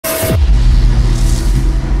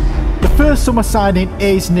first summer signing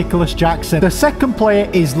is Nicholas Jackson. The second player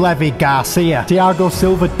is Levi Garcia. Thiago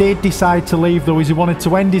Silva did decide to leave though, as he wanted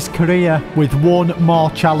to end his career with one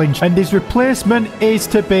more challenge. And his replacement is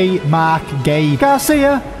to be Mark Gabe.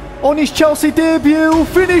 Garcia, on his Chelsea debut,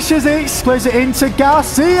 finishes it, plays it into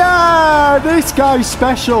Garcia. This guy's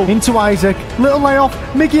special. Into Isaac, little layoff,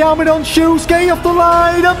 Miggy Almond on shoes, Gay off the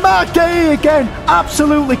line, and Makai again.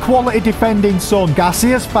 Absolutely quality defending, son.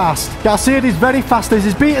 Garcia's fast. Garcia is very fast as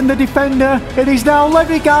he's beaten the defender. It is now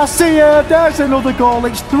Levi Garcia. There's another goal.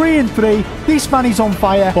 It's 3-3. This man is on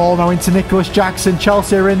fire. Ball now into Nicholas Jackson.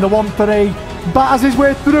 Chelsea are in the 1-3. Batters his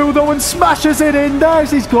way through though and smashes it in.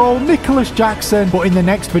 There's his goal, Nicholas Jackson. But in the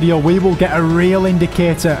next video, we will get a real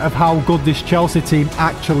indicator of how good this Chelsea team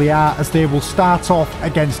actually are, as they will start off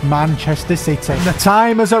against Manchester City. The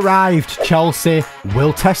time has arrived. Chelsea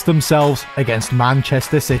will test themselves against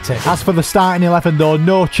Manchester City. As for the starting 11 though,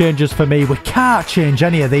 no changes for me. We can't change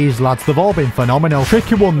any of these lads. They've all been phenomenal.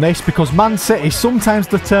 Tricky one this, because Man City, sometimes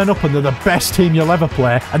they turn up and they're the best team you'll ever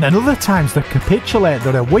play, and then other times they capitulate.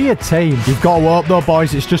 They're a weird team. You've got to hope though,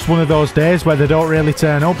 boys, it's just one of those days where they don't really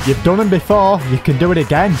turn up. You've done them before, you can do it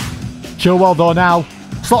again. Chilwell though now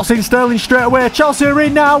slots in Sterling straight away. Chelsea are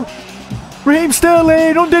in now. Raheem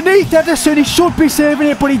Sterling underneath Edison. He should be saving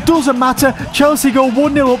it, but it doesn't matter. Chelsea go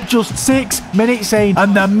 1-0 up just 6 minutes in,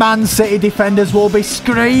 and the Man City defenders will be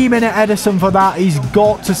screaming at Edison for that. He's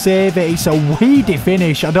got to save it. It's a weedy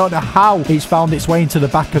finish. I don't know how it's found its way into the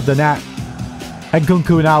back of the net. And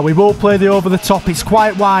Nkunku now, we will play the over the top. It's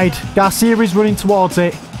quite wide. Garcia is running towards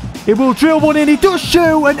it. He will drill one in. He does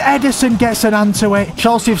shoot, and Edison gets an hand to it.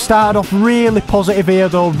 Chelsea have started off really positive here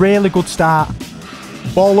though. Really good start.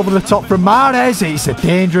 Ball over the top from Mahrez. It's a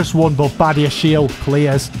dangerous one, but Badia Shield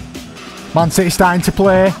clears. Man City starting to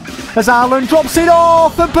play as Haaland drops it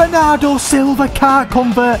off, and Bernardo Silva can't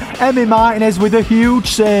convert. Emi Martinez with a huge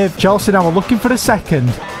save. Chelsea now are looking for a second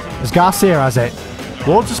as Garcia has it.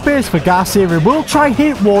 Loads of space for Garcia. He will try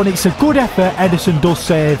hit one. It's a good effort. Edison does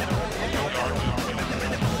save.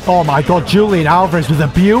 Oh my god, Julian Alvarez with a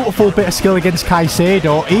beautiful bit of skill against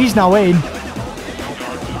Caicedo. He's now in.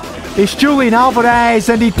 It's Julian Alvarez,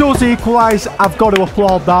 and he does equalise. I've got to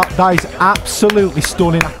applaud that. That is absolutely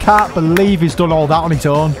stunning. I can't believe he's done all that on his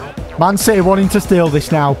own. Man City wanting to steal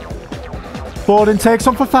this now. Foden takes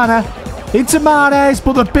on Fofana. Into Mahrez,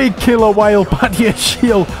 but the big killer whale, Badia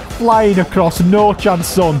Shield, flying across. No chance,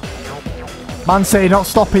 son. Man City not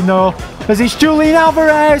stopping though, as it's Julian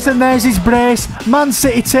Alvarez, and there's his brace. Man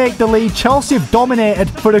City take the lead. Chelsea have dominated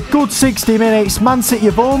for a good 60 minutes. Man City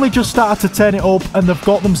have only just started to turn it up, and they've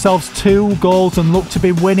got themselves 2 goals and look to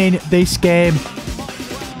be winning this game.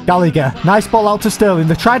 Gallagher, nice ball out to Sterling.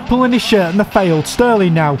 They tried pulling his shirt and they failed.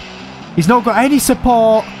 Sterling now. He's not got any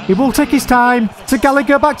support. He will take his time. To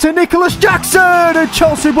Gallagher, back to Nicholas Jackson. And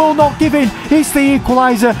Chelsea will not give in. It's the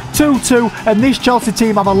equaliser, 2-2. And this Chelsea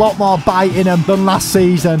team have a lot more bite in them than last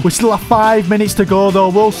season. We still have 5 minutes to go though.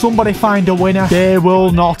 Will somebody find a winner? They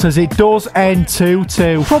will not, as it does end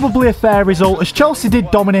 2-2. Probably a fair result, as Chelsea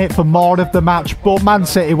did dominate for more of the match. But Man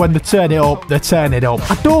City, when they turn it up, they turn it up.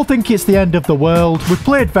 I don't think it's the end of the world. We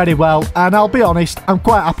played very well. And I'll be honest, I'm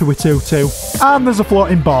quite happy with 2-2. And there's a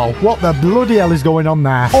floating ball. What the bloody hell is going on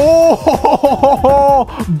there?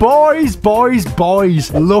 Oh, boys, boys,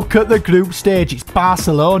 boys. Look at the group stage. It's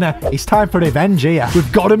Barcelona. It's time for revenge here.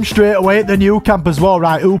 We've got them straight away at the new camp as well.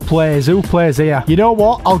 Right, who plays? Who plays here? You know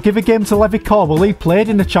what? I'll give a game to Levi Corwell. He played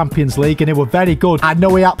in the Champions League and he was very good. I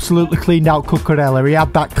know he absolutely cleaned out Cucurella. He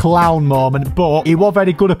had that clown moment, but he was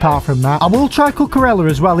very good apart from that. And we'll try Cucurella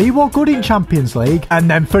as well. He was good in Champions League. And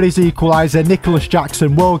then for his equaliser, Nicholas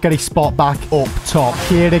Jackson will get his spot back up top.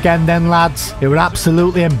 Here again then, lads. It were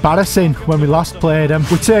absolutely embarrassing when we last played them.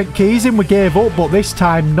 We turned keys in, we gave up, but this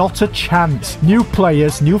time not a chance. New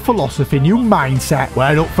players, new philosophy, new mindset.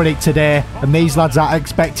 We're up for it today, and these lads are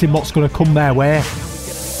expecting what's going to come their way.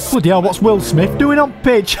 Bloody hell, what's Will Smith doing on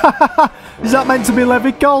pitch? Is that meant to be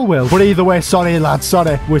Levi Corwell? But either way, sorry lads,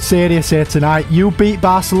 sorry. We're serious here tonight. You beat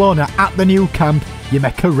Barcelona at the new camp. You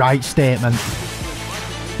make a right statement.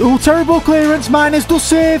 Oh, terrible clearance. Miners does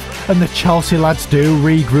save. And the Chelsea lads do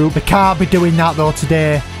regroup. They can't be doing that though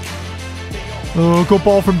today. Oh, good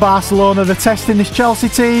ball from Barcelona. They're testing this Chelsea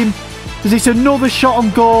team. Because it's another shot on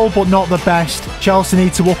goal, but not the best. Chelsea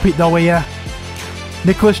need to up it though here.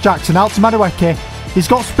 Nicholas Jackson out to Madueke. He's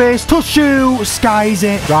got space to shoot. Skies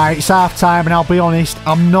it. Right, it's half time, and I'll be honest,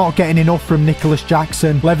 I'm not getting enough from Nicholas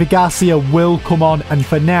Jackson. Levi Garcia will come on, and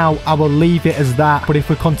for now, I will leave it as that. But if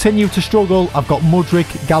we continue to struggle, I've got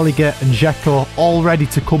Mudryk, Gallagher, and Dzeko all ready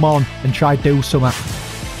to come on and try do something.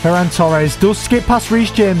 Ferran Torres does skip past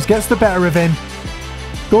Reece James, gets the better of him.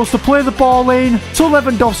 Goes to play the ball in to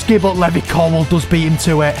Lewandowski, but Levi Cornwall does beat him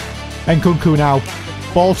to it. And Nkunku now.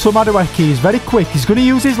 Ball to Madueke. He's very quick. He's going to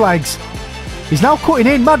use his legs. He's now cutting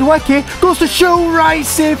in. Madueke goes to shoot. Right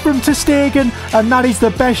save from ter Stegen. And that is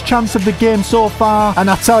the best chance of the game so far. And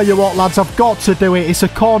I tell you what, lads, I've got to do it. It's a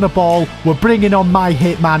corner ball. We're bringing on my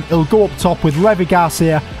hitman. He'll go up top with Levi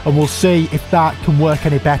Garcia. And we'll see if that can work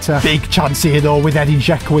any better. Big chance here, though, with Edin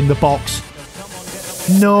Dzeko in the box.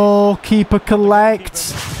 No, keeper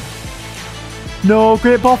collects. No,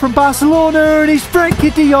 great ball from Barcelona, and it's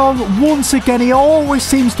Frenkie de Jong. Once again, he always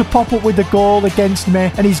seems to pop up with the goal against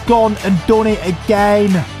me, and he's gone and done it again.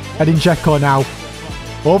 Edin Dzeko now.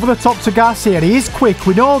 Over the top to Garcia. He is quick.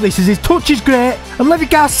 We know this. His touch is great. And Levi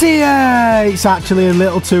Garcia. It's actually a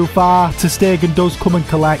little too far. Ter Stegen does come and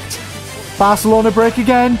collect. Barcelona break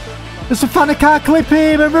again. The Symphony can't clip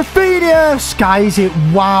him, and Rafinha skies it.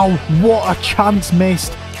 Wow, what a chance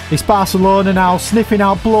missed. It's Barcelona now, sniffing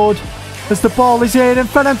out blood as the ball is in, and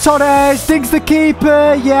Ferran Torres digs the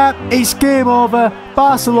keeper. Yeah, it's game over.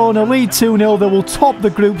 Barcelona lead 2-0. They will top the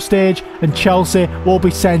group stage, and Chelsea will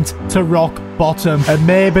be sent to rock bottom. And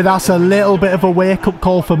maybe that's a little bit of a wake-up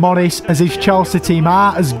call for Morris, as his Chelsea team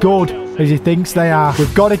are as good as he thinks they are.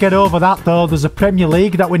 We've got to get over that, though. There's a Premier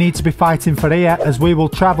League that we need to be fighting for here, as we will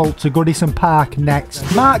travel to Goodison Park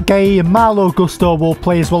next. Mark Gay and Malo Gusto will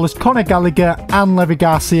play, as well as Conor Gallagher and Levi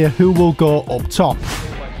Garcia, who will go up top.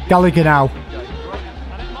 Gallagher now.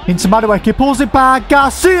 Into Madueke, pulls it back.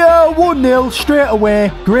 Garcia, 1-0 straight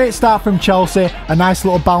away. Great start from Chelsea. A nice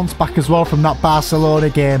little bounce back as well from that Barcelona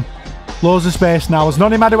game. Loads of space now as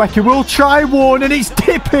Noni Madueke will try one, and it's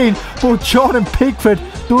tipping, but Jordan Pickford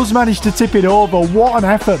does manage to tip it over. What an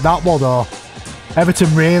effort that was, though.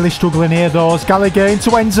 Everton really struggling here, though. As Gallagher into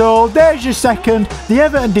Enzo. There's your second. The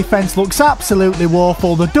Everton defence looks absolutely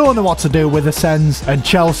woeful. They don't know what to do with the sends, and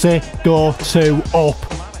Chelsea go 2 up.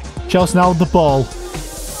 Chelsea now with the ball.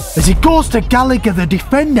 As he goes to Gallagher, the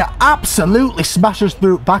defender absolutely smashes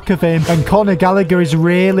through the back of him. And Conor Gallagher is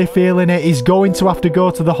really feeling it. He's going to have to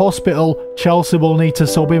go to the hospital. Chelsea will need to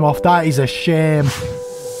sub him off. That is a shame.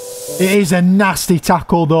 It is a nasty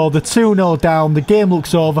tackle, though. The 2-0 down. The game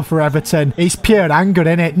looks over for Everton. It's pure anger,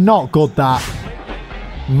 innit? Not good, that.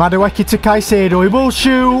 Madueke to Caicedo. He will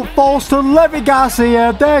shoot. Falls to Levi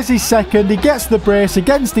Garcia. There's his second. He gets the brace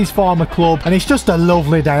against his former club. And it's just a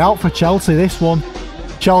lovely day out for Chelsea, this one.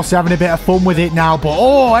 Chelsea having a bit of fun with it now, but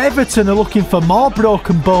oh, Everton are looking for more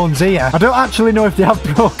broken bones here. I don't actually know if they have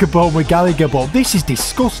broken bone with Gallagher, but this is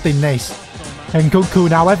disgusting, this. And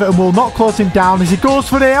Nkunku now, Everton will not close him down as he goes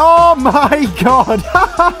for it. Oh my God!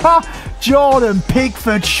 Jordan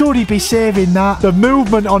Pickford, should he be saving that? The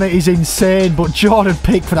movement on it is insane, but Jordan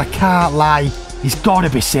Pickford, I can't lie, he's got to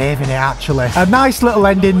be saving it, actually. A nice little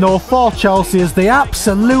ending, though, for Chelsea as they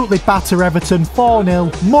absolutely batter Everton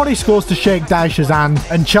 4-0. Morris goes to shake Dyche's hand,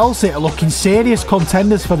 and Chelsea are looking serious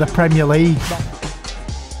contenders for the Premier League.